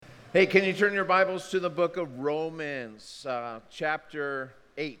Hey, can you turn your Bibles to the book of Romans, chapter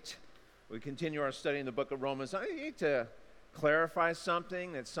 8? We continue our study in the book of Romans. I need to clarify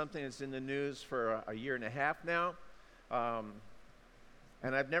something. It's something that's in the news for a year and a half now.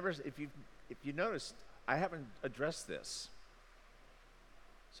 And I've never, if you noticed, I haven't addressed this.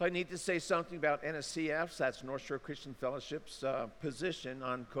 So I need to say something about NSCF's, that's North Shore Christian Fellowship's position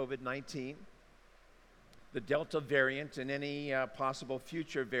on COVID-19. The Delta variant and any possible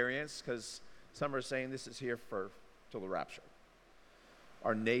future variants, because some are saying this is here till the rapture.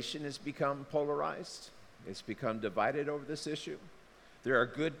 Our nation has become polarized. It's become divided over this issue. There are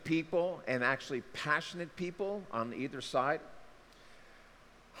good people and actually passionate people on either side.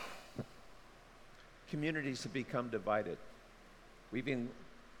 Communities have become divided. We've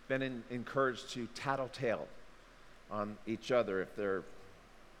been encouraged to tattletale on each other if they're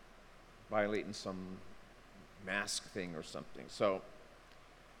violating some mask thing or something. So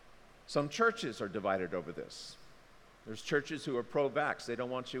some churches are divided over this. There's churches who are pro-vax. They don't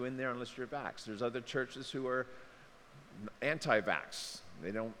want you in there unless you're vaxxed. There's other churches who are anti-vax.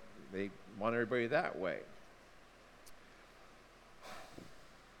 They want everybody that way.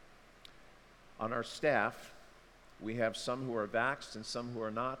 On our staff, we have some who are vaxxed and some who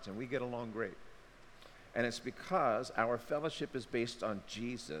are not, and we get along great. And it's because our fellowship is based on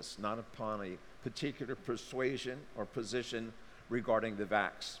Jesus, not upon a particular persuasion or position regarding the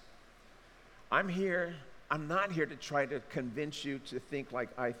vax. I'm not here to try to convince you to think like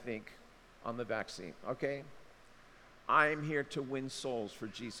I think on the vaccine, okay? I'm here to win souls for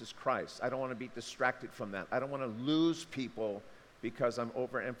Jesus Christ. I don't want to be distracted from that. I don't want to lose people because I'm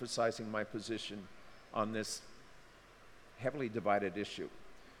overemphasizing my position on this heavily divided issue.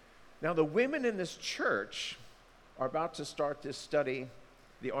 Now, the women in this church are about to start this study,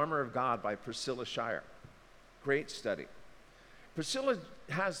 The Armor of God by Priscilla Shirer. Great study. Priscilla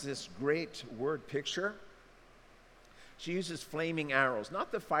has this great word picture. She uses flaming arrows,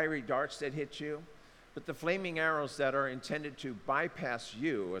 not the fiery darts that hit you, but the flaming arrows that are intended to bypass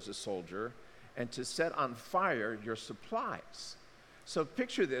you as a soldier and to set on fire your supplies. So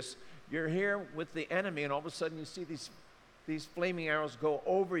picture this, you're here with the enemy and all of a sudden you see these flaming arrows go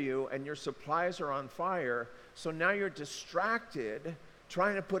over you and your supplies are on fire. So now you're distracted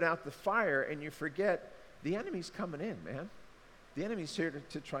trying to put out the fire and you forget the enemy's coming in, man. The enemy's here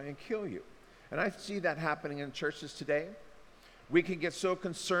to try and kill you. And I see that happening in churches today. We can get so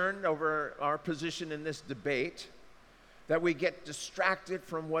concerned over our position in this debate that we get distracted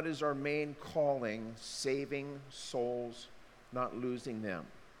from what is our main calling, saving souls, not losing them.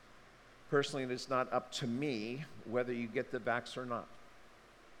 Personally, it's not up to me whether you get the vax or not.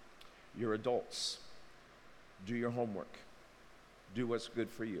 You're adults. Do your homework. Do what's good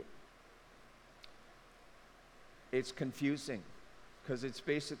for you. It's confusing because it's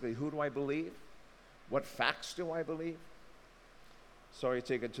basically, who do I believe? What facts do I believe? Sorry,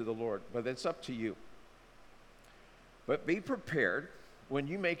 take it to the Lord, but it's up to you. But be prepared when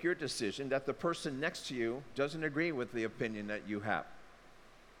you make your decision that the person next to you doesn't agree with the opinion that you have.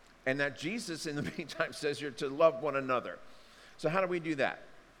 And that Jesus, in the meantime, says you're to love one another. So how do we do that?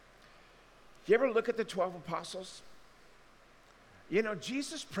 You ever look at the 12 apostles? You know,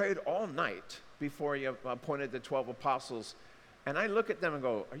 Jesus prayed all night before he appointed the 12 apostles. And I look at them and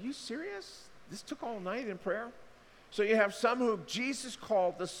go, are you serious? This took all night in prayer? So you have some who Jesus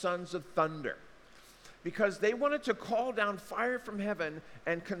called the sons of thunder because they wanted to call down fire from heaven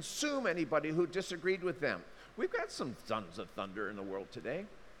and consume anybody who disagreed with them. We've got some sons of thunder in the world today.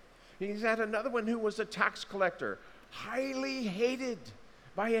 He's had another one who was a tax collector, highly hated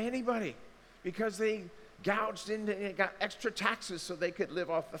by anybody because they gouged in and got extra taxes so they could live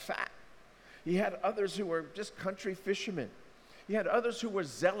off the fat. He had others who were just country fishermen. He had others who were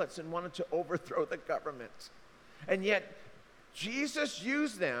zealots and wanted to overthrow the government. And yet, Jesus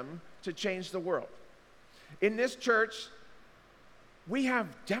used them to change the world. In this church, we have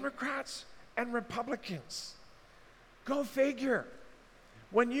Democrats and Republicans. Go figure.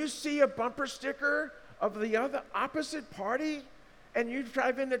 When you see a bumper sticker of the other opposite party and you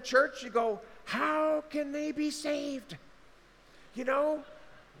drive into church, you go, how can they be saved? You know,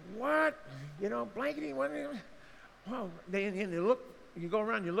 what? You know, blankety, what? Well, you go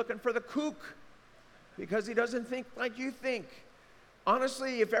around, you're looking for the kook because he doesn't think like you think.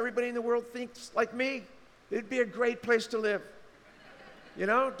 Honestly, if everybody in the world thinks like me, it'd be a great place to live. You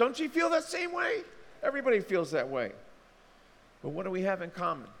know, don't you feel that same way? Everybody feels that way. But what do we have in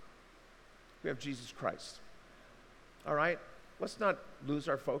common? We have Jesus Christ. All right? Let's not lose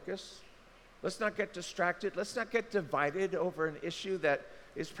our focus. Let's not get distracted. Let's not get divided over an issue that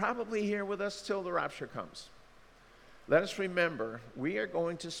is probably here with us till the rapture comes. let us remember we are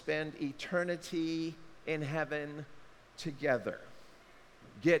going to spend eternity in heaven together.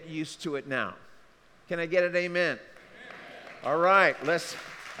 Get used to it now. Can I get an amen? All right, let's...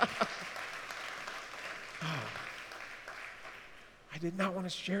 I did not want to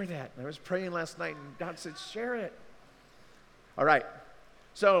share that. I was praying last night, and God said, share it. All right,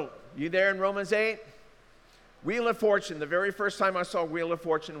 so you there in Romans 8? Wheel of Fortune. The very first time I saw Wheel of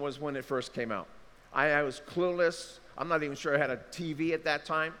Fortune was when it first came out. I was clueless. I'm not even sure I had a TV at that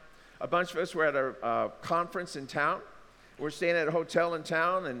time. A bunch of us were at a conference in town. We're staying at a hotel in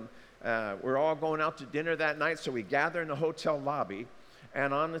town, and we're all going out to dinner that night, so we gather in the hotel lobby.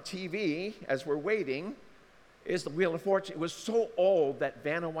 And on the TV, as we're waiting, is the Wheel of Fortune. It was so old that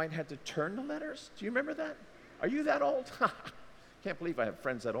Vanna White had to turn the letters. Do you remember that? Are you that old? Can't believe I have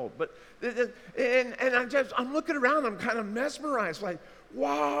friends that old. But and I'm looking around. I'm kind of mesmerized. Like,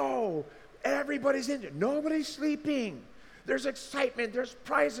 wow, everybody's in it. Nobody's sleeping. There's excitement. There's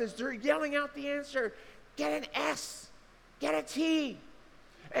prizes. They're yelling out the answer. Get an S. Get a T.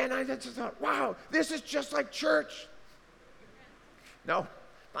 And I just thought, wow, this is just like church. No,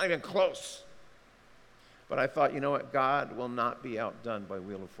 not even close. But I thought, you know what? God will not be outdone by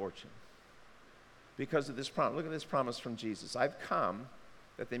Wheel of Fortune. Because of this promise. Look at this promise from Jesus. I've come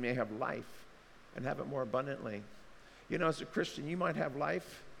that they may have life and have it more abundantly. You know, as a Christian, you might have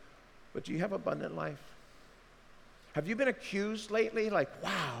life, but do you have abundant life? Have you been accused lately? Like,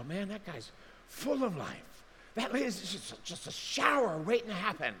 wow, man, that guy's full of life. That lady's just a shower waiting to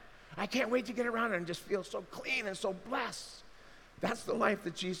happen. I can't wait to get around and just feel so clean and so blessed. That's the life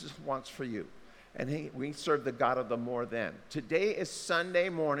that Jesus wants for you. And we serve the God of the more than. Today is Sunday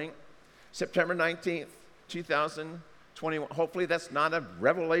morning, September 19th, 2021. Hopefully that's not a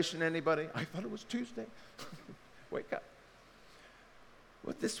revelation to anybody. I thought it was Tuesday. Wake up.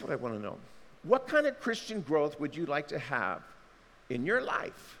 Well, this is what I want to know. What kind of Christian growth would you like to have in your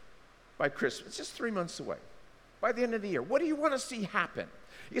life by Christmas? It's just 3 months away. By the end of the year, what do you want to see happen?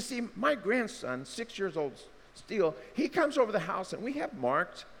 You see, my grandson, 6 years old still, he comes over the house and we have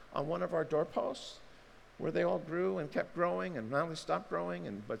marked on one of our doorposts where they all grew and kept growing, and now they stopped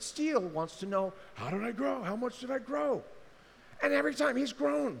growing. But Steele wants to know, how did I grow? How much did I grow? And every time he's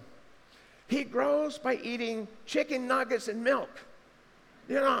grown. He grows by eating chicken nuggets and milk.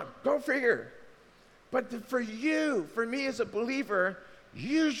 You know, go figure. But for you, for me as a believer,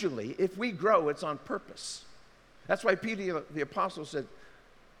 usually if we grow, it's on purpose. That's why Peter the Apostle said,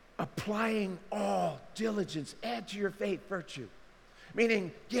 applying all diligence, add to your faith virtue.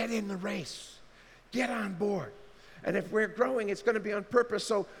 Meaning, get in the race. Get on board. And if we're growing, it's going to be on purpose.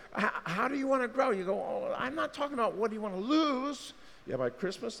 So how do you want to grow? You go, oh, I'm not talking about what do you want to lose. Yeah, by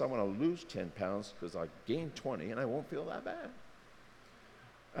Christmas, I want to lose 10 pounds because I gained 20 and I won't feel that bad.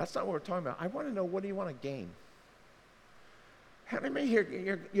 That's not what we're talking about. I want to know, what do you want to gain? How many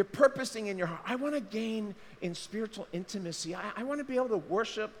here, you're purposing in your heart, I want to gain in spiritual intimacy. I want to be able to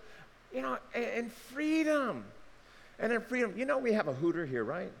worship, you know, in freedom. And in freedom, you know we have a hooter here,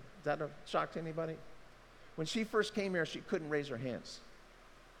 right? Is that a shock to anybody? When she first came here, she couldn't raise her hands.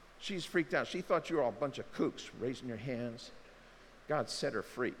 She's freaked out. She thought you were all a bunch of kooks raising your hands. God set her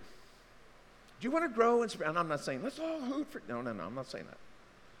free. Do you want to grow in spirit? And I'm not saying, let's all hoot for... No, I'm not saying that.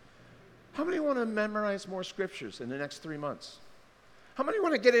 How many want to memorize more scriptures in the next 3 months? How many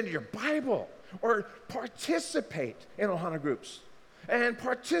want to get into your Bible or participate in Ohana groups and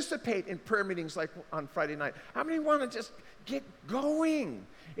participate in prayer meetings like on Friday night? How many want to just get going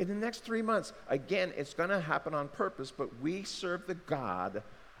in the next 3 months? Again, it's going to happen on purpose, but we serve the God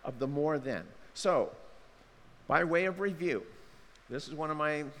of the more than. So, by way of review, this is one of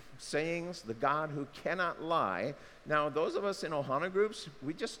my sayings, the God who cannot lie. Now, those of us in Ohana groups,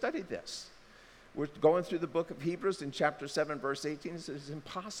 we just studied this. We're going through the book of Hebrews in chapter 7, verse 18. It says it's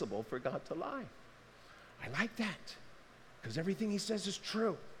impossible for God to lie. I like that because everything he says is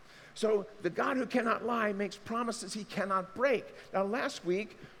true. So the God who cannot lie makes promises he cannot break. Now, last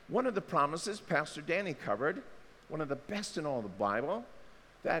week, one of the promises Pastor Danny covered, one of the best in all the Bible,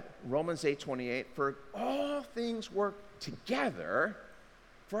 that Romans 8:28, for all things work together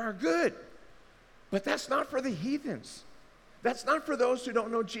for our good. But that's not for the heathens. That's not for those who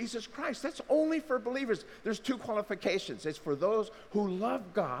don't know Jesus Christ. That's only for believers. There's two qualifications. It's for those who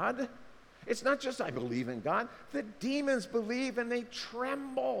love God. It's not just I believe in God. The demons believe and they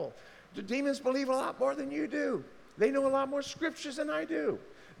tremble. The demons believe a lot more than you do. They know a lot more scriptures than I do.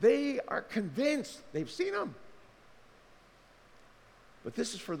 They are convinced. They've seen them. But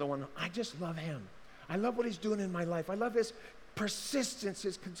this is for the one, I just love him. I love what he's doing in my life. I love his persistence,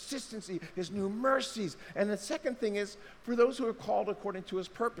 his consistency, his new mercies. And the second thing is for those who are called according to his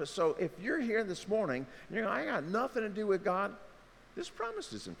purpose. So if you're here this morning and you're going, I got nothing to do with God, this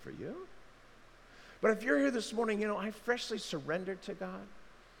promise isn't for you. But if you're here this morning, I freshly surrendered to God.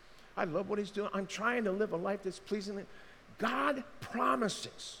 I love what he's doing. I'm trying to live a life that's pleasing. God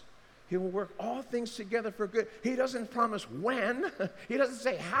promises he will work all things together for good. He doesn't promise when. He doesn't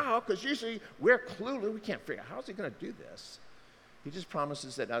say how, because usually we're clueless. We can't figure out how is he going to do this. He just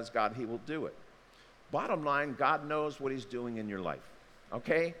promises that as God, he will do it. Bottom line, God knows what he's doing in your life.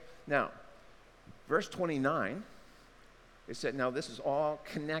 Okay? Now, verse 29, it said, now this is all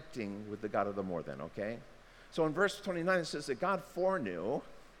connecting with the God of the more than, okay? So in verse 29, it says that God foreknew,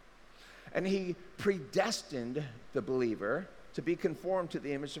 and he predestined the believer to be conformed to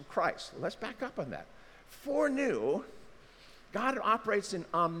the image of Christ. Let's back up on that. Foreknew, God operates in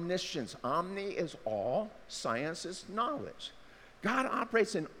omniscience. Omni is all, science is knowledge. God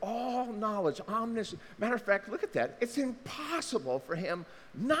operates in all knowledge, omniscience. Matter of fact, look at that. It's impossible for him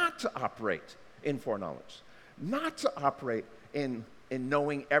not to operate in foreknowledge, not to operate in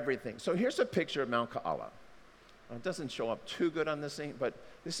knowing everything. So here's a picture of Mount Kaala. It doesn't show up too good on this thing, but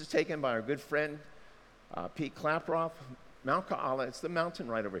this is taken by our good friend, Pete Klaproth. Mount Kaala, it's the mountain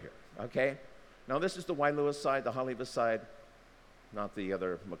right over here, okay? Now, this is the Waialua side, the Haleiwa side, not the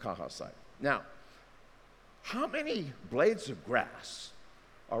other Makaha side. Now, how many blades of grass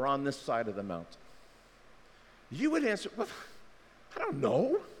are on this side of the mountain? You would answer, well, I don't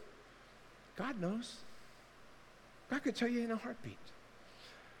know. God knows. God could tell you in a heartbeat.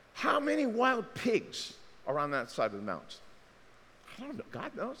 How many wild pigs are on that side of the mountain? I don't know.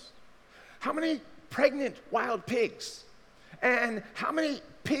 God knows. How many pregnant wild pigs? And how many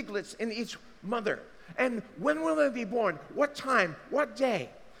piglets in each mother? And when will they be born? What time? What day?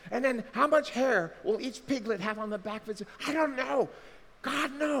 And then how much hair will each piglet have on the back of its? I don't know.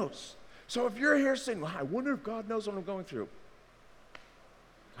 God knows. So if you're here saying, well, I wonder if God knows what I'm going through.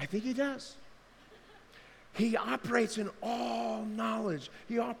 I think he does. He operates in all knowledge.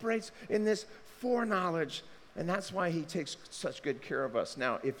 He operates in this foreknowledge. And that's why he takes such good care of us.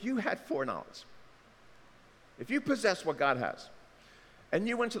 Now, if you had foreknowledge, if you possess what God has, and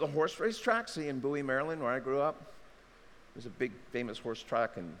you went to the horse race track, see in Bowie, Maryland, where I grew up, there's a big famous horse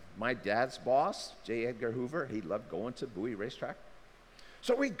track, and my dad's boss, J. Edgar Hoover, he loved going to Bowie racetrack.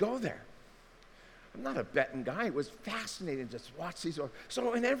 So we'd go there. I'm not a betting guy. It was fascinating to just watch these horses.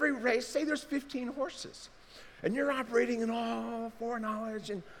 So in every race, say there's 15 horses, and you're operating in all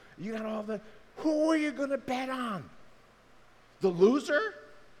foreknowledge, and you got all the, who are you going to bet on? The loser?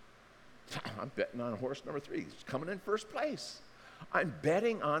 I'm betting on horse number 3. He's coming in first place. I'm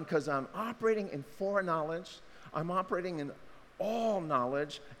betting on, because I'm operating in foreknowledge, I'm operating in all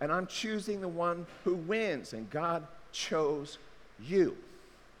knowledge, and I'm choosing the one who wins, and God chose you.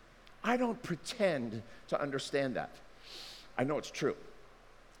 I don't pretend to understand that. I know it's true.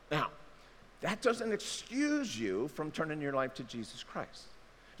 Now, that doesn't excuse you from turning your life to Jesus Christ.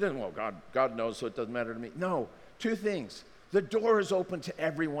 It doesn't, well, God knows, so it doesn't matter to me. No, 2 things. The door is open to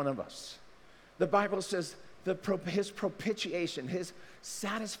every one of us. The Bible says his propitiation, his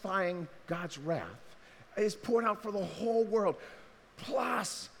satisfying God's wrath, is poured out for the whole world.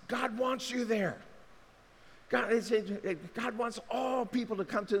 Plus, God wants you there. God wants all people to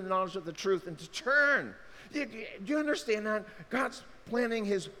come to the knowledge of the truth and to turn. Do you understand that? God's planning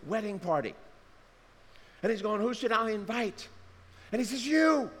his wedding party. And he's going, who should I invite? And he says,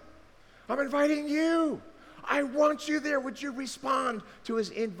 you. I'm inviting you. I want you there. Would you respond to his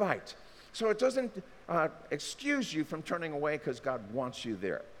invite? So it doesn't excuse you from turning away because God wants you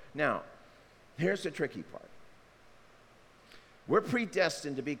there. Now, here's the tricky part. We're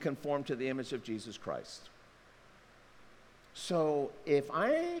predestined to be conformed to the image of Jesus Christ. So if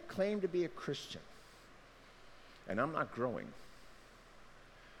I claim to be a Christian and I'm not growing,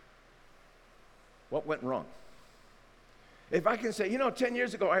 what went wrong? If I can say, 10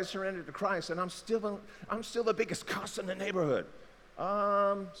 years ago I surrendered to Christ and I'm still the biggest cuss in the neighborhood,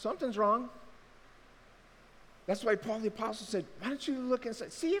 something's wrong. That's why Paul the Apostle said, why don't you look and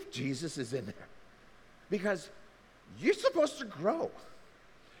see if Jesus is in there? Because you're supposed to grow.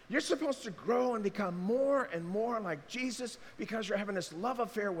 You're supposed to grow and become more and more like Jesus because you're having this love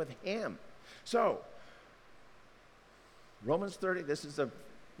affair with him. So, Romans 30, this is the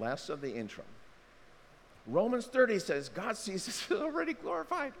last of the intro. Romans 30 says, God sees us already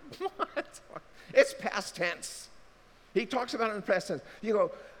glorified. What? It's past tense. He talks about it in past tense. You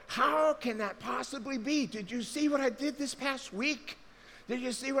go, how can that possibly be? Did you see what I did this past week? Did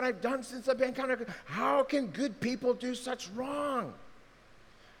you see what I've done since I've been counted? How can good people do such wrong?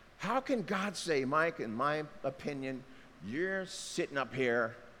 How can God say, Mike, in my opinion, you're sitting up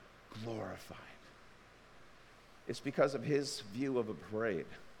here glorified. It's because of his view of a parade.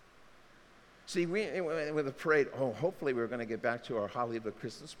 See, with a parade, hopefully we're going to get back to our Hollywood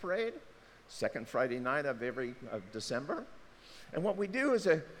Christmas parade, second Friday night of December. And what we do is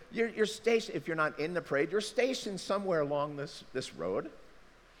you're stationed, if you're not in the parade, you're stationed somewhere along this road.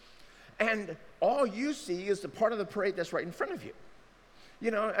 And all you see is the part of the parade that's right in front of you.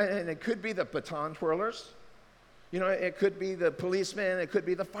 And it could be the baton twirlers. It could be the policeman. It could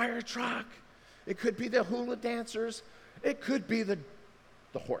be the fire truck. It could be the hula dancers. It could be the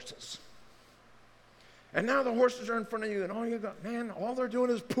horses. And now the horses are in front of you, and all they're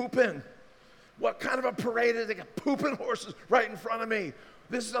doing is pooping. What kind of a parade is it? They got pooping horses right in front of me.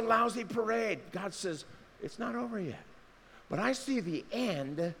 This is a lousy parade. God says, it's not over yet. But I see the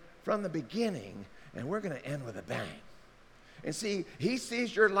end from the beginning, and we're going to end with a bang. And see, he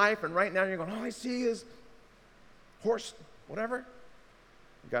sees your life, and right now you're going, all I see is horse, whatever.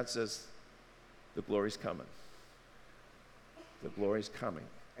 God says, the glory's coming. The glory's coming.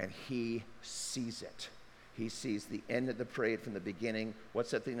 And he sees it. He sees the end of the parade from the beginning.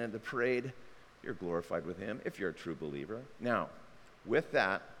 What's at the end of the parade? You're glorified with him if you're a true believer. Now, with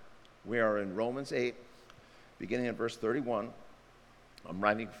that, we are in Romans 8, beginning at verse 31.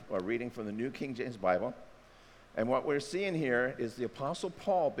 I'm reading from the New King James Bible. And what we're seeing here is the Apostle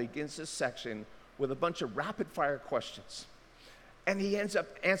Paul begins this section with a bunch of rapid-fire questions. And he ends up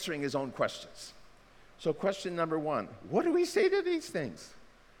answering his own questions. So question number 1, what do we say to these things?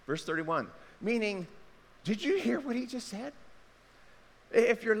 Verse 31, meaning, did you hear what he just said?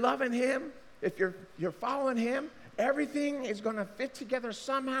 If you're loving him, if you're following him, everything is going to fit together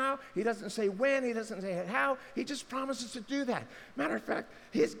somehow. He doesn't say when, he doesn't say how, he just promises to do that. Matter of fact,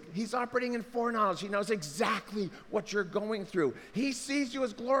 he's operating in foreknowledge. He knows exactly what you're going through. He sees you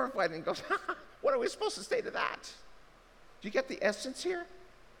as glorified and he goes, what are we supposed to say to that? Do you get the essence here?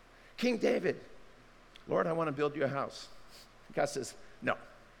 King David, Lord, I want to build you a house. God says, no,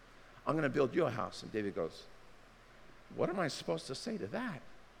 I'm going to build you a house. And David goes, what am I supposed to say to that?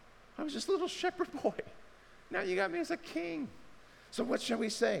 I was just a little shepherd boy. Now you got me as a king. So what shall we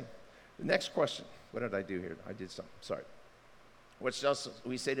say? The next question. What did I do here? I did something. Sorry. What shall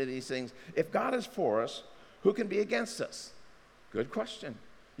we say to these things? If God is for us, who can be against us? Good question.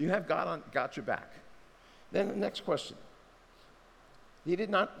 You have got your back. Then the next question.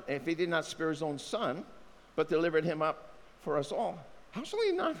 If he did not spare his own son, but delivered him up for us all, how shall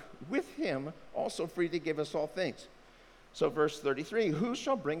he not with him also freely give us all things? So verse 33, who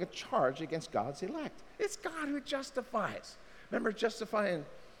shall bring a charge against God's elect? It's God who justifies. Remember, justifying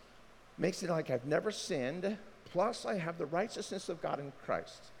makes it like I've never sinned, plus I have the righteousness of God in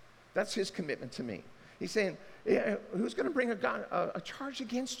Christ. That's his commitment to me. He's saying, who's going to bring a charge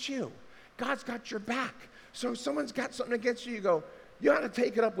against you? God's got your back. So if someone's got something against you, you go, you ought to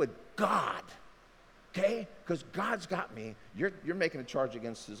take it up with God, okay? Because God's got me. You're making a charge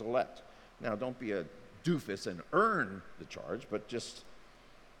against his elect. Now, don't be a doofus and earn the charge, but just,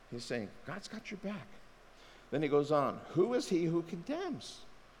 he's saying, God's got your back. Then he goes on, who is he who condemns?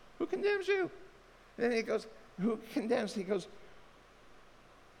 Who condemns you? And then he goes, who condemns? He goes,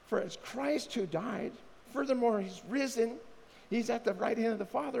 for it's Christ who died. Furthermore, he's risen. He's at the right hand of the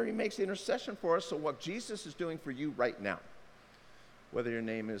Father. He makes intercession for us. So what Jesus is doing for you right now, whether your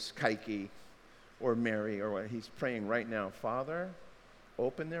name is Kaiki or Mary or what, he's praying right now, Father,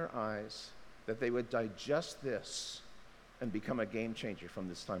 open their eyes that they would digest this and become a game changer from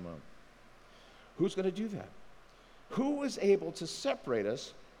this time on. Who's going to do that? Who is able to separate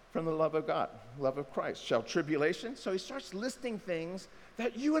us from the love of God, love of Christ? Shall tribulation? So he starts listing things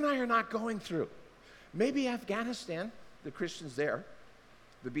that you and I are not going through. Maybe Afghanistan, the Christians there,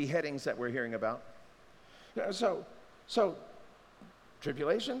 the beheadings that we're hearing about. So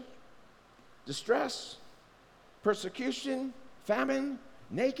tribulation, distress, persecution, famine,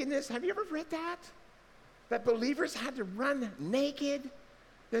 nakedness. Have you ever read that? That believers had to run naked?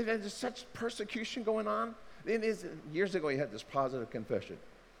 There's such persecution going on. Years ago, he had this positive confession,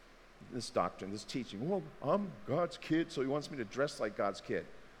 this doctrine, this teaching. Well, I'm God's kid, so he wants me to dress like God's kid.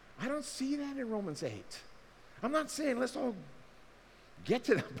 I don't see that in Romans 8. I'm not saying let's all get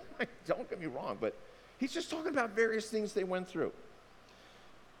to that point. Don't get me wrong, but he's just talking about various things they went through.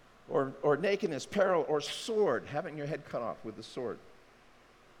 Or nakedness, peril, or sword, having your head cut off with the sword.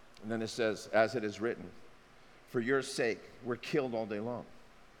 And then it says, as it is written, for your sake, we're killed all day long.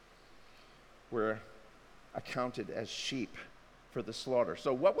 We're accounted as sheep for the slaughter.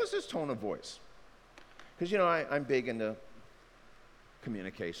 So what was his tone of voice? Because, I'm big into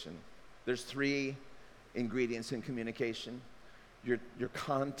communication. There's 3 ingredients in communication. Your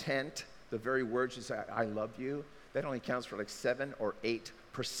content, the very words you say, I love you. that only counts for like 7 or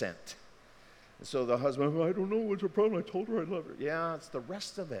 8%. So the husband, I don't know what's her problem. I told her I love her. Yeah, it's the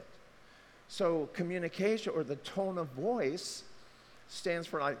rest of it. So communication, or the tone of voice, stands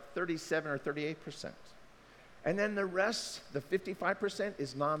for like 37 or 38%. And then the rest, the 55%,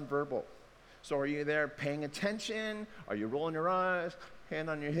 is nonverbal. So are you there paying attention? Are you rolling your eyes, hand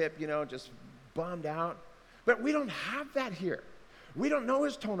on your hip, just bummed out? But we don't have that here. We don't know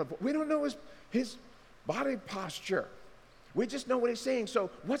his tone of voice. We don't know his body posture. We just know what he's saying. So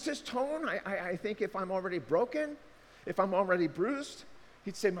what's his tone? I think if I'm already broken, if I'm already bruised,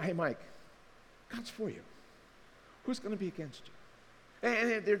 he'd say, hey, Mike, God's for you. Who's going to be against you?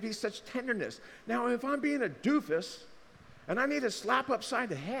 And there'd be such tenderness. Now, if I'm being a doofus and I need a slap upside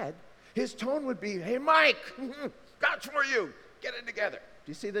the head, his tone would be, hey, Mike, God's for you. Get it together.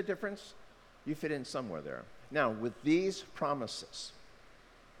 Do you see the difference? You fit in somewhere there. Now, with these promises,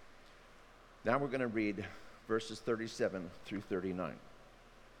 now we're going to read verses 37 through 39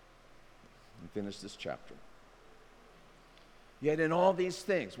 and finish this chapter. Yet in all these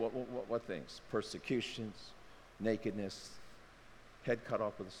things, what things? Persecutions, nakedness, head cut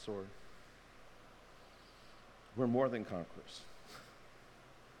off with a sword. We're more than conquerors.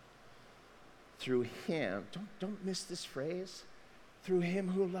 Through him, don't miss this phrase, through him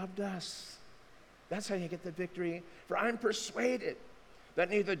who loved us. That's how you get the victory. For I'm persuaded that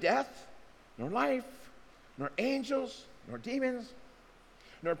neither death, nor life, nor angels, nor demons,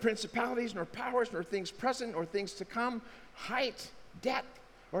 nor principalities, nor powers, nor things present, nor things to come, height, depth,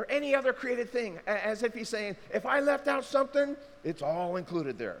 or any other created thing. As if he's saying, if I left out something, it's all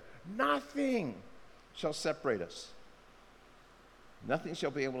included there. Nothing shall separate us. Nothing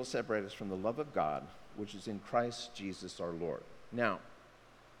shall be able to separate us from the love of God, which is in Christ Jesus our Lord. Now,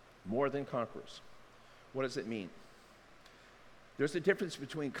 more than conquerors. What does it mean? There's a difference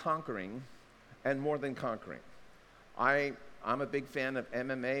between conquering and more than conquering. I'm a big fan of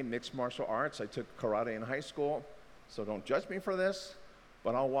MMA, mixed martial arts. I took karate in high school, so don't judge me for this,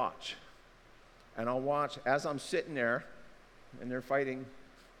 but I'll watch. And I'll watch as I'm sitting there and they're fighting.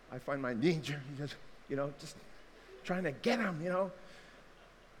 I find my ninja, just trying to get him,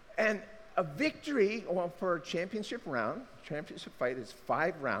 And a victory, for a championship fight is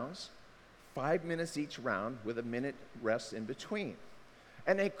 5 rounds, 5 minutes each round with a minute rest in between.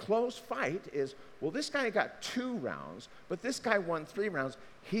 And a close fight is, this guy got 2 rounds, but this guy won 3 rounds.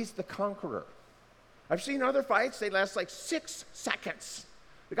 He's the conqueror. I've seen other fights, they last like 6 seconds.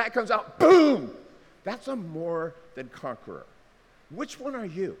 The guy comes out, boom! That's a more than conqueror. Which one are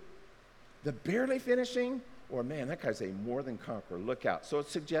you? The barely finishing, or man, that guy's a more than conqueror. Look out. So it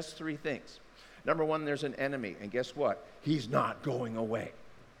suggests 3 things. Number 1, there's an enemy, and guess what? He's not going away.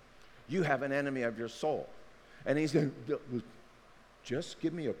 You have an enemy of your soul. And he's going to, just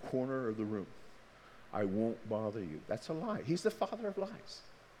give me a corner of the room. I won't bother you. That's a lie. He's the father of lies.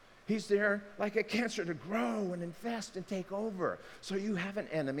 He's there like a cancer to grow and infest and take over. So you have an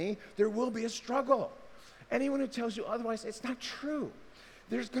enemy. There will be a struggle. Anyone who tells you otherwise, it's not true.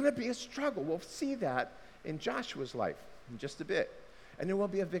 There's going to be a struggle. We'll see that in Joshua's life in just a bit. And there will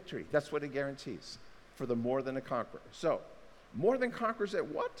be a victory. That's what it guarantees for the more than a conqueror. So, more than conquerors at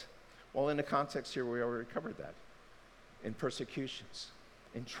what? Well, in the context here, we already covered that. In persecutions,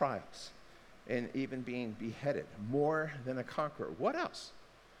 in trials, and even being beheaded. More than a conqueror. What else?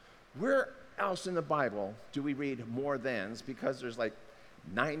 Where else in the Bible do we read more thans? Because there's like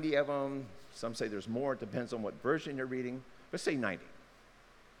 90 of them. Some say there's more. It depends on what version you're reading. Let's say 90.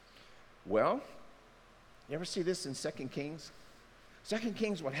 Well, you ever see this in 2 Kings? 2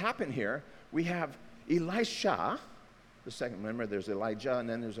 Kings, what happened here, we have Elisha. The second, remember, there's Elijah and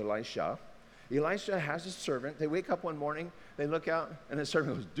then there's Elisha. Elisha has a servant. They wake up one morning, they look out, and the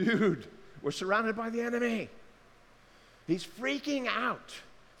servant goes, dude, we're surrounded by the enemy. He's freaking out.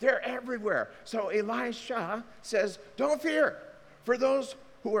 They're everywhere. So Elisha says, don't fear, for those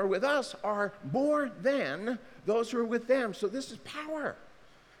who are with us are more than those who are with them. So this is power.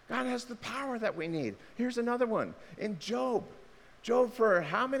 God has the power that we need. Here's another one. In Job, for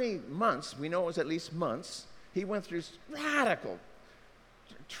how many months, we know it was at least months, he went through radical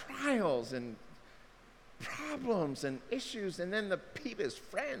trials and problems and issues, and then his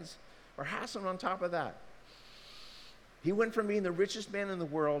friends were hassling on top of that. He went from being the richest man in the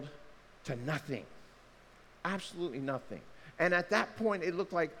world to nothing. Absolutely nothing. And at that point, it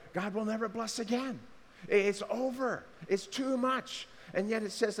looked like God will never bless again. It's over. It's too much. And yet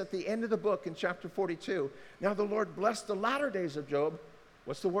it says at the end of the book in chapter 42, now the Lord blessed the latter days of Job.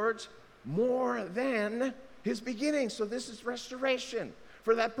 What's the words? More than his beginning. So this is restoration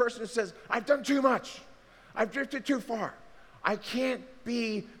for that person who says, I've done too much. I've drifted too far. I can't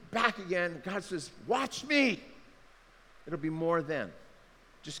be back again. God says, watch me. It'll be more than.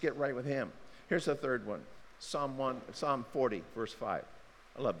 Just get right with him. Here's the third one. Psalm 40, verse 5.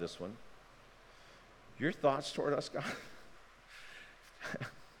 I love this one. Your thoughts toward us, God,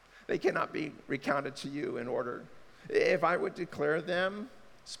 they cannot be recounted to you in order. If I would declare them,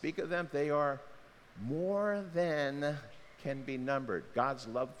 speak of them, they are more than can be numbered. God's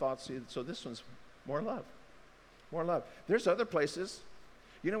love thoughts. So this one's more love. More love. There's other places.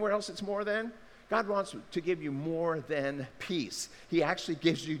 You know where else it's more than? God wants to give you more than peace. He actually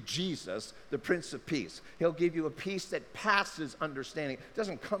gives you Jesus, the Prince of Peace. He'll give you a peace that passes understanding. It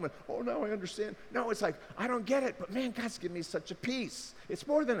doesn't come and, oh, now I understand. No, it's like, I don't get it, but man, God's given me such a peace. It's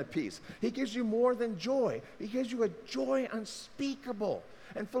more than a peace. He gives you more than joy. He gives you a joy unspeakable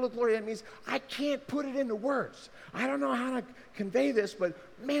and full of glory. That means I can't put it into words. I don't know how to convey this, but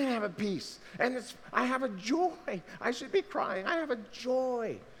man, I have a peace. And I have a joy. I should be crying. I have a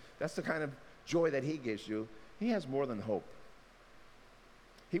joy. That's the kind of joy that he gives you. He has more than hope.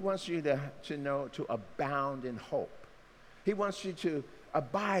 He wants you to know, to abound in hope. He wants you to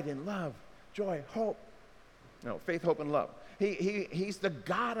abide in love, joy, hope. No, faith, hope, and love. He's the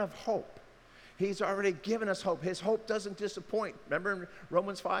God of hope. He's already given us hope. His hope doesn't disappoint. Remember in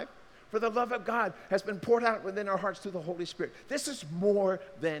Romans 5? For the love of God has been poured out within our hearts through the Holy Spirit. This is more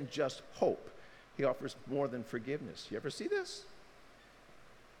than just hope. He offers more than forgiveness. You ever see this?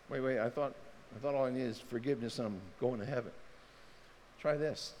 Wait, I thought all I need is forgiveness and I'm going to heaven. Try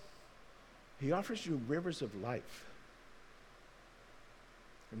this. He offers you rivers of life.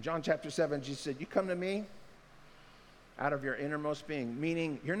 In John chapter 7, Jesus said, you come to me out of your innermost being,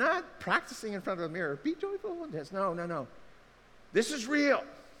 meaning you're not practicing in front of a mirror. Be joyful in this. No. This is real.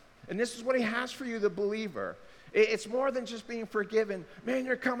 And this is what he has for you, the believer. It's more than just being forgiven. Man,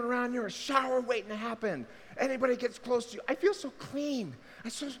 you're coming around, you're a shower waiting to happen. Anybody gets close to you, I feel so clean.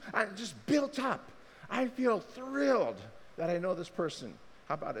 I'm just built up. I feel thrilled that I know this person.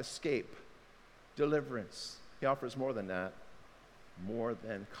 How about escape, deliverance? He offers more than that, more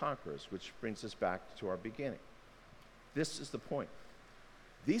than conquerors, which brings us back to our beginning. This is the point.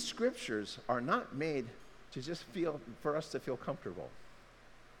 These scriptures are not made to just for us to feel comfortable.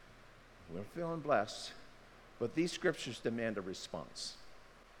 We're feeling blessed, but these scriptures demand a response.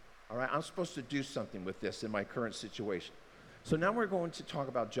 All right, I'm supposed to do something with this in my current situation. So now we're going to talk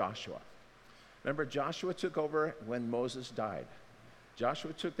about Joshua. Remember, Joshua took over when Moses died.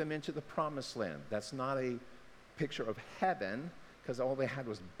 Joshua took them into the promised land. That's not a picture of heaven, because all they had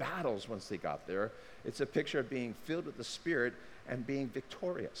was battles once they got there. It's a picture of being filled with the Spirit and being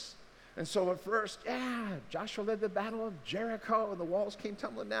victorious. And so at first, Joshua led the battle of Jericho, and the walls came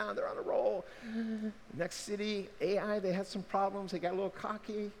tumbling down. They're on a roll. Next city, Ai, they had some problems. They got a little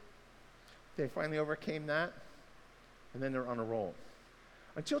cocky. They finally overcame that, and then they're on a roll.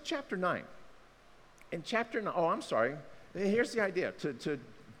 Until chapter 9. In chapter 9, here's the idea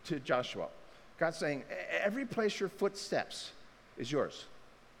to Joshua. God's saying, every place your foot steps is yours.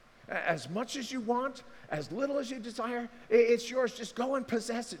 As much as you want, as little as you desire, it's yours. Just go and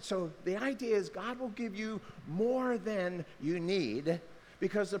possess it. So the idea is God will give you more than you need,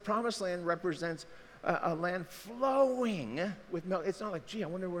 because the promised land represents a land flowing with milk. It's not like, gee, I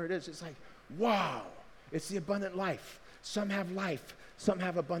wonder where it is. It's like, wow, it's the abundant life. Some have life, some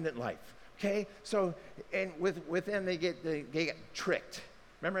have abundant life. Okay? So, and with them, they get tricked.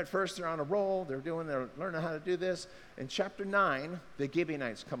 Remember, at first they're on a roll, they're learning how to do this. In chapter 9, the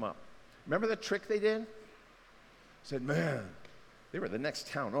Gibeonites come up. Remember the trick they did? Said, man, they were the next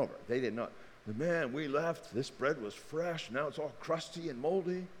town over. They did not. Man, we left, this bread was fresh, now it's all crusty and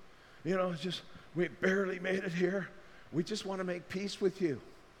moldy. You know, we barely made it here. We just want to make peace with you.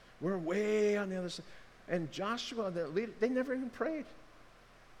 We're way on the other side. And Joshua, the leader, they never even prayed.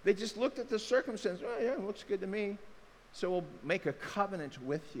 They just looked at the circumstance. Oh, yeah, it looks good to me. So we'll make a covenant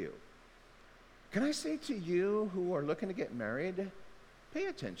with you. Can I say to you who are looking to get married, pay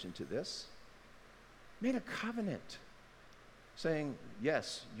attention to this. Made a covenant saying,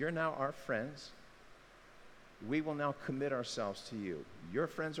 yes, you're now our friends. We will now commit ourselves to you. Your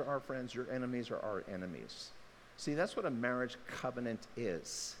friends are our friends. Your enemies are our enemies. See, that's what a marriage covenant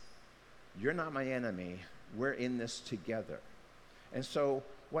is. You're not my enemy. We're in this together. And so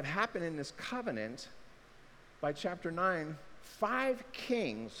what happened in this covenant, by chapter 9, 5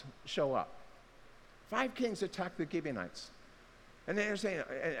 kings show up. 5 kings attack the Gibeonites. And they're saying,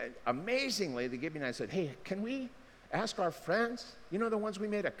 amazingly, the Gibeonites said, hey, can we ask our friends, you know, the ones we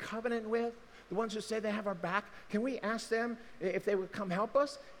made a covenant with, the ones who say they have our back, can we ask them if they would come help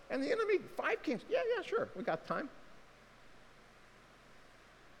us? And the enemy, 5 kings, yeah, sure, we got time.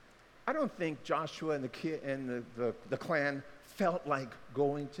 I don't think Joshua and the clan felt like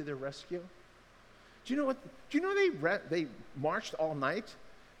going to their rescue. Do you know what? Do you know they marched all night?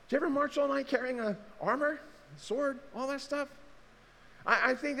 Did you ever march all night carrying a armor, sword, all that stuff?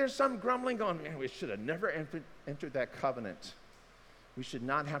 I think there's some grumbling going, man, we should have never entered that covenant. We should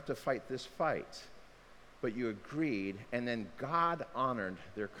not have to fight this fight. But you agreed, and then God honored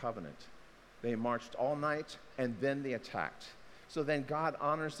their covenant. They marched all night, and then they attacked. So then God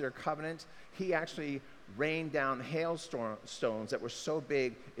honors their covenant. He actually rained down hailstones that were so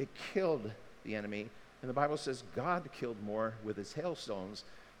big, it killed the enemy. And the Bible says God killed more with his hailstones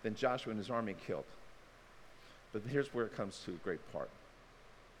than Joshua and his army killed. But here's where it comes to a great part.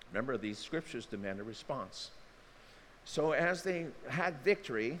 Remember, these scriptures demand a response. So as they had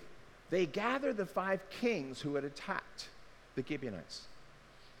victory, they gathered the 5 kings who had attacked the Gibeonites.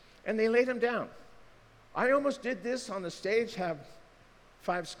 And they laid them down. I almost did this on the stage, have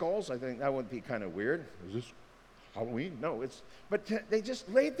 5 skulls. I think that would be kind of weird. Is this Halloween? No, but they just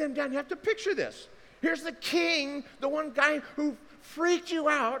laid them down. You have to picture this. Here's the king, the one guy who freaked you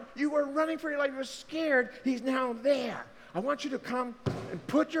out. You were running for your life. You were scared. He's now there. I want you to come and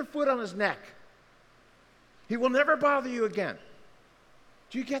put your foot on his neck. He will never bother you again.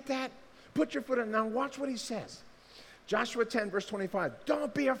 Do you get that? Put your foot on. Now watch what he says. Joshua 10, verse 25.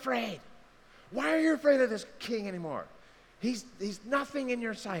 Don't be afraid. Why are you afraid of this king anymore? He's nothing in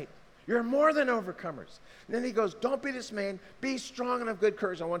your sight. You're more than overcomers. And then he goes, don't be dismayed. Be strong and of good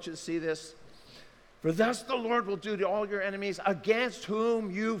courage. I want you to see this. For thus the Lord will do to all your enemies against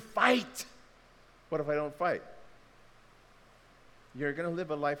whom you fight. What if I don't fight? You're going to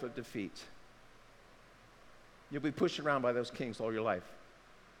live a life of defeat. You'll be pushed around by those kings all your life.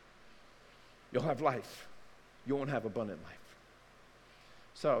 You'll have life. You won't have abundant life.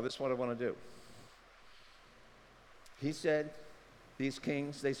 So this is what I want to do. He said, these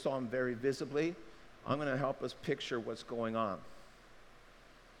kings, they saw him very visibly. I'm going to help us picture what's going on.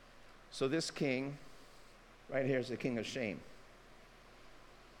 So this king, right here, is the king of shame.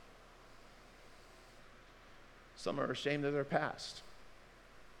 Some are ashamed of their past.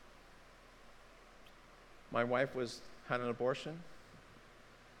 My wife had an abortion,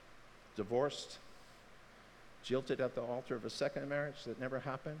 divorced, jilted at the altar of a second marriage that never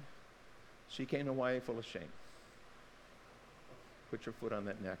happened. She came to Hawaii full of shame. Put your foot on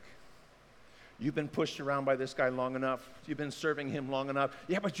that neck. You've been pushed around by this guy long enough. You've been serving him long enough.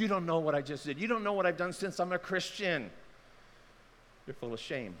 Yeah, but you don't know what I just did. You don't know what I've done since I'm a Christian. You're full of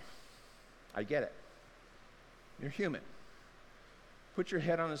shame. I get it. You're human. Put your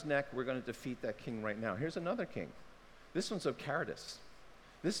head on his neck. We're going to defeat that king right now. Here's another king. This one's of cowardice.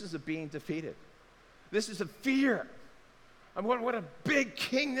 This is of being defeated. This is of fear. What a big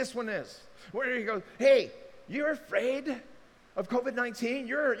king this one is. Where he goes, hey, you're afraid of COVID-19?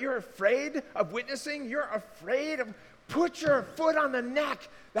 You're afraid of witnessing? You're afraid of... Put your foot on the neck.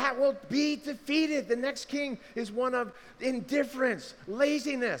 That will be defeated. The next king is one of indifference,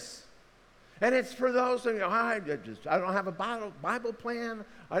 laziness. And it's for those who, I don't have a Bible plan.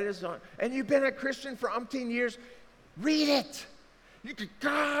 I just don't. And you've been a Christian for umpteen years. Read it.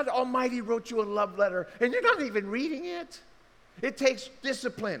 God Almighty wrote you a love letter, and you're not even reading it. It takes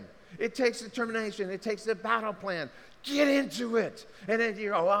discipline. It takes determination. It takes a battle plan. Get into it. And then you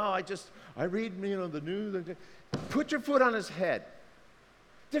go, I read, the news. Put your foot on his head.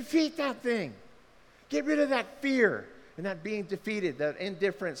 Defeat that thing. Get rid of that fear and that being defeated, that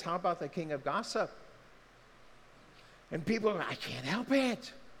indifference. How about the king of gossip? And people are, I can't help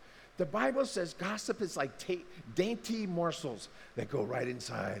it. The Bible says gossip is like dainty morsels that go right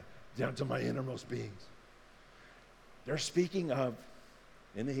inside, down to my innermost beings. They're speaking of,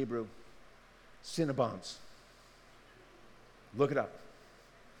 in the Hebrew, Cinnabons. Look it up.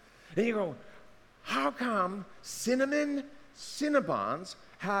 And you go, how come Cinnabons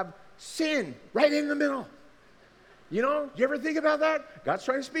have sin right in the middle? You ever think about that? God's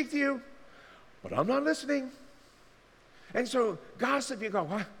trying to speak to you, but I'm not listening. And so gossip, you go,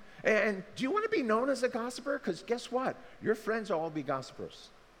 what? And do you want to be known as a gossiper? Because guess what? Your friends will all be gossipers.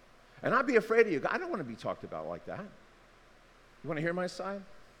 And I'd be afraid of you. I don't want to be talked about like that. You want to hear my side?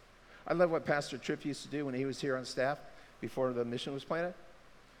 I love what Pastor Tripp used to do when he was here on staff before the mission was planted.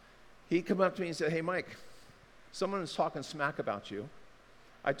 He'd come up to me and say, hey, Mike, someone is talking smack about you.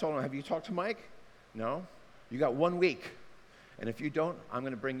 I told him, have you talked to Mike? No. You got 1 week. And if you don't, I'm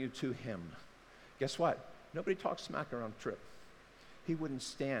going to bring you to him. Guess what? Nobody talks smack around Tripp. He wouldn't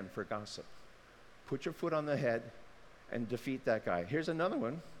stand for gossip. Put your foot on the head and defeat that guy. Here's another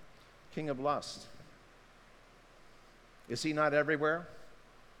one, king of lust. Is he not everywhere?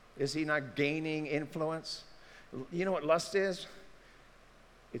 Is he not gaining influence? You know what lust is?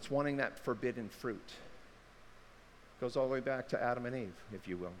 It's wanting that forbidden fruit. Goes all the way back to Adam and Eve, if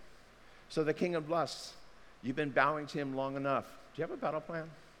you will. So the king of lust, you've been bowing to him long enough. Do you have a battle plan?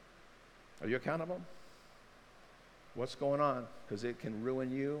 Are you accountable? What's going on? Because it can ruin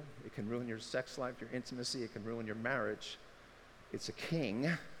you. It can ruin your sex life, your intimacy. It can ruin your marriage. It's a king.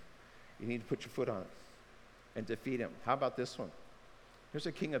 You need to put your foot on it and defeat him. How about this one? Here's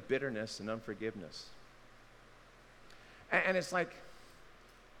a king of bitterness and unforgiveness. And it's like,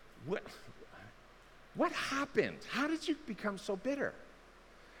 what happened? How did you become so bitter?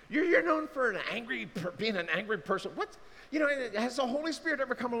 You're known for being an angry person. Has the Holy Spirit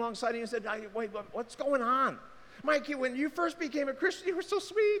ever come alongside you and said, wait, what's going on? Mikey, when you first became a Christian, you were so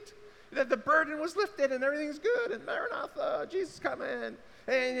sweet. That the burden was lifted and everything's good. And Maranatha, Jesus coming.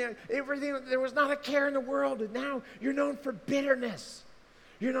 And everything, there was not a care in the world. And now you're known for bitterness.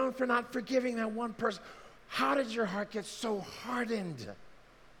 You're known for not forgiving that one person. How did your heart get so hardened?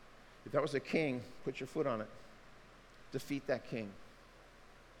 If that was a king, put your foot on it. Defeat that king.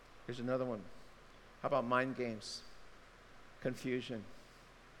 Here's another one. How about mind games? Confusion.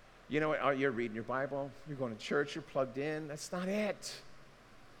 You know what? You're reading your Bible. You're going to church. You're plugged in. That's not it.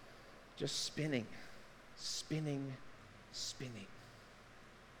 Just spinning.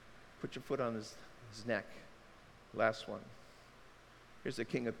 Put your foot on his neck. Last one. Here's the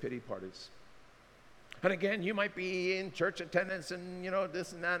king of pity parties. And again, you might be in church attendance and,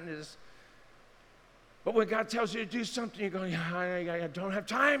 this and that and this. But when God tells you to do something, you're going, I don't have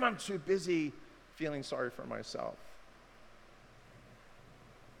time. I'm too busy feeling sorry for myself.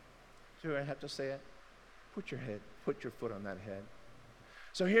 Do I have to say it? Put your foot on that head.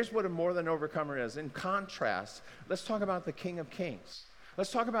 So here's what a more than overcomer is. In contrast, let's talk about the King of Kings. Let's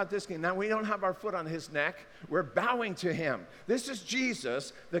talk about this king. Now, we don't have our foot on his neck. We're bowing to him. This is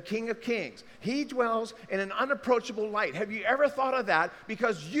Jesus, the King of Kings. He dwells in an unapproachable light. Have you ever thought of that?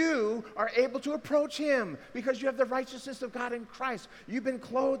 Because you are able to approach him. Because you have the righteousness of God in Christ. You've been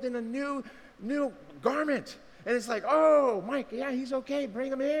clothed in a new garment. And it's like, oh, Mike, yeah, he's okay. Bring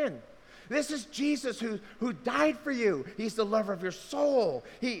him in. This is Jesus who died for you. He's the lover of your soul.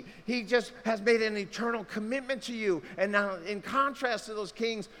 He just has made an eternal commitment to you. And now, in contrast to those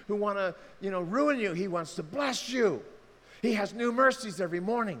kings who want to, ruin you, he wants to bless you. He has new mercies every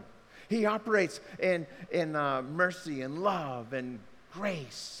morning. He operates in mercy and love and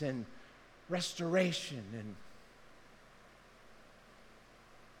grace and restoration. And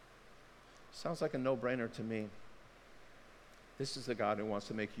sounds like a no-brainer to me. This is the God who wants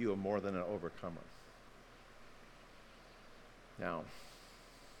to make you a more than an overcomer. Now,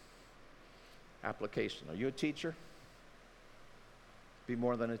 application. Are you a teacher? Be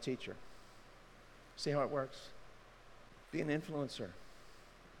more than a teacher. See how it works? Be an influencer.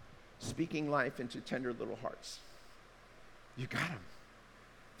 Speaking life into tender little hearts. You got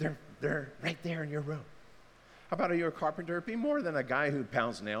them. They're right there in your room. How about, are you a carpenter? Be more than a guy who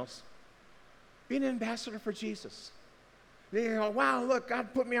pounds nails. Be an ambassador for Jesus. You go, wow, look,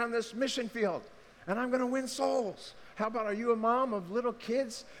 God put me on this mission field, and I'm going to win souls. How about, are you a mom of little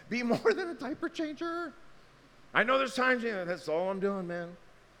kids? Be more than a diaper changer. I know there's times, that's all I'm doing, man.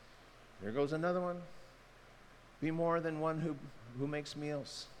 Here goes another one. Be more than one who makes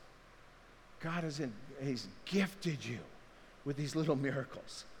meals. God he's gifted you with these little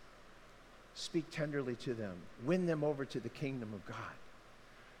miracles. Speak tenderly to them. Win them over to the kingdom of God.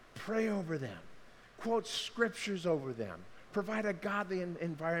 Pray over them. Quote scriptures over them. Provide a godly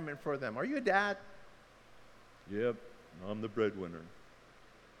environment for them. Are you a dad? Yep, I'm the breadwinner.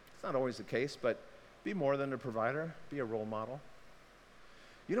 It's not always the case, but be more than a provider. Be a role model.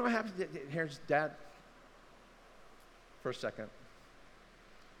 You know what happens? Here's dad. For a second.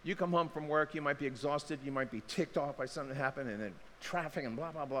 You come home from work, you might be exhausted, you might be ticked off by something that happened, and then traffic and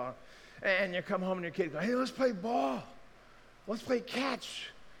blah, blah, blah. And you come home and your kid goes, hey, let's play ball. Let's play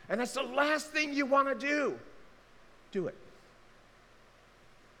catch. And that's the last thing you want to do. Do it.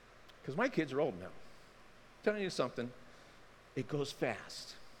 Because my kids are old now. I'm telling you something, it goes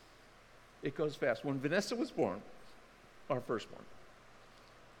fast. It goes fast. When Vanessa was born, our firstborn,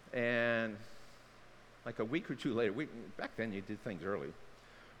 and like a week or two later, back then you did things early.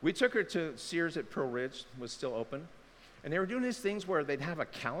 We took her to Sears at Pearl Ridge, was still open, and they were doing these things where they'd have a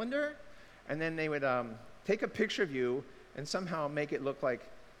calendar, and then they would take a picture of you and somehow make it look like,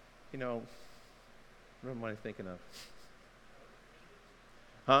 what am I thinking of?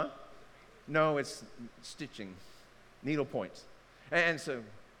 Huh? No, it's stitching, needle points. And so,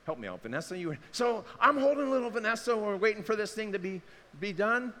 help me out, Vanessa. So I'm holding little Vanessa. We're waiting for this thing to be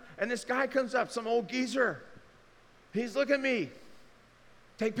done. And this guy comes up, some old geezer. He's looking at me.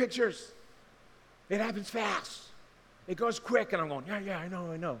 Take pictures. It happens fast. It goes quick. And I'm going, yeah, I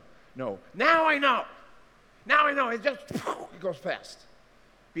know. No, now I know. It goes fast.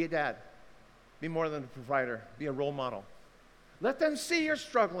 Be a dad. Be more than a provider. Be a role model. Let them see your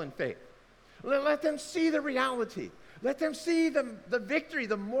struggle in faith. Let them see the reality. Let them see the victory,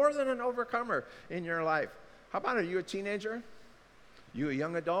 the more than an overcomer in your life. How about, are you a teenager? You a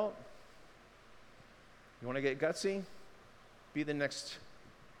young adult? You want to get gutsy? Be the next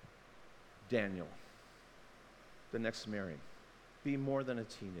Daniel, the next Mary. Be more than a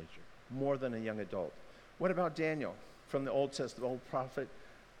teenager, more than a young adult. What about Daniel from the Old Testament, the old prophet?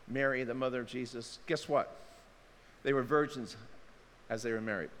 Mary, the mother of Jesus. Guess what? They were virgins as they were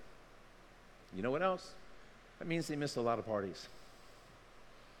married. You know what else? That means they missed a lot of parties.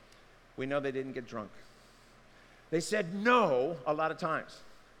 We know they didn't get drunk. They said no a lot of times.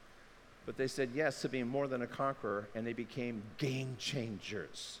 But they said yes to being more than a conqueror, and they became game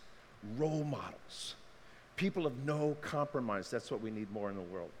changers, role models, people of no compromise. That's what we need more in the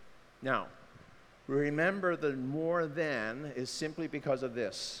world. Now, remember, the more than is simply because of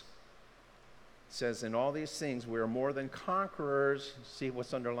this. It says, in all these things, we are more than conquerors. See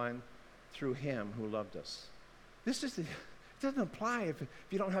what's underlined? Through him who loved us. It doesn't apply if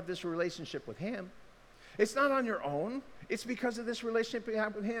you don't have this relationship with him. It's not on your own. It's because of this relationship you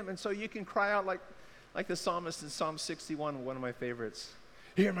have with him. And so you can cry out like the psalmist in Psalm 61, one of my favorites.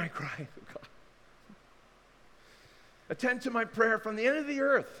 Hear my cry, O God. Attend to my prayer from the end of the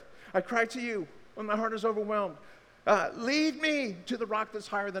earth. I cry to you when my heart is overwhelmed. Lead me to the rock that's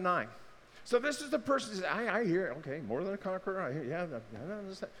higher than I. So this is the person who says, I hear it. Okay, more than a conqueror. I hear, yeah,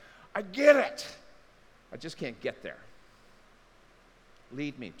 I get it. I just can't get there.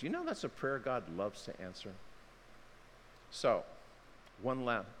 Lead me. Do you know that's a prayer God loves to answer? So, one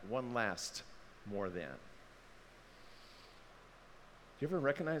last more than. Do you ever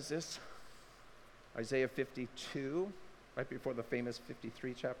recognize this? Isaiah 52, right before the famous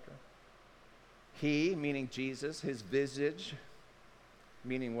 53 chapter. He, meaning Jesus, his visage,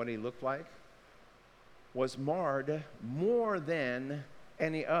 meaning what he looked like, was marred more than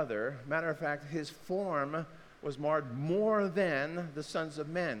any other. Matter of fact, his form was marred more than the sons of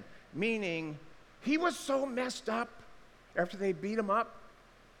men, meaning he was so messed up after they beat him up,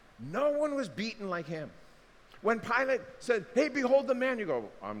 no one was beaten like him. When Pilate said, hey, behold the man, you go,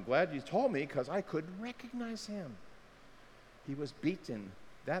 I'm glad you told me because I couldn't recognize him. He was beaten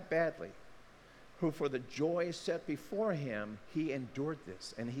that badly, who for the joy set before him, he endured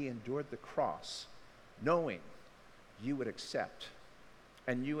this, and he endured the cross, knowing you would accept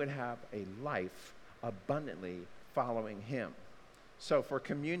and you would have a life abundantly following him. So for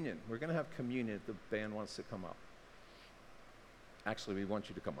communion, we're going to have communion if the band wants to come up. Actually, we want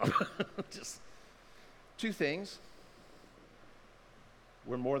you to come up. Just two things.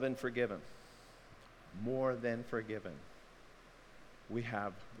 We're more than forgiven. More than forgiven. We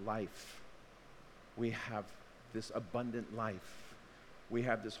have life. We have this abundant life. We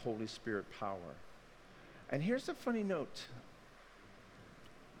have this Holy Spirit power. And here's a funny note.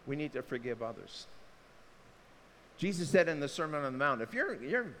 We need to forgive others. Jesus said in the Sermon on the Mount, if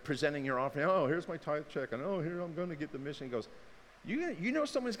you're presenting your offering, oh, here's my tithe check, and oh, here I'm going to get the mission. He goes, you know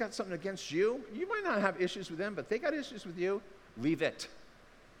someone's got something against you. You might not have issues with them, but they got issues with you. Leave it.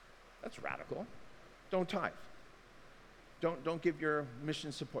 That's radical. Don't tithe. Don't give your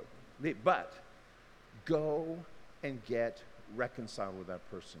mission support. But go and get reconciled with that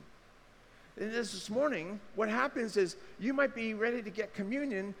person. And this morning, what happens is you might be ready to get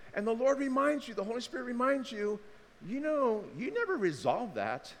communion, and the Lord reminds you, the Holy Spirit reminds you, you know, you never resolved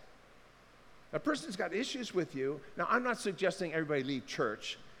that. A person's got issues with you. Now, I'm not suggesting everybody leave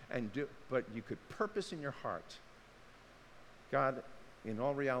church but you could purpose in your heart, God, in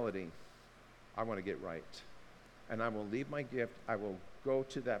all reality, I want to get right. And I will leave my gift. I will go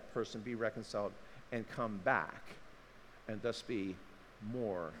to that person, be reconciled, and come back, and thus be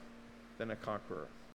more than a conqueror.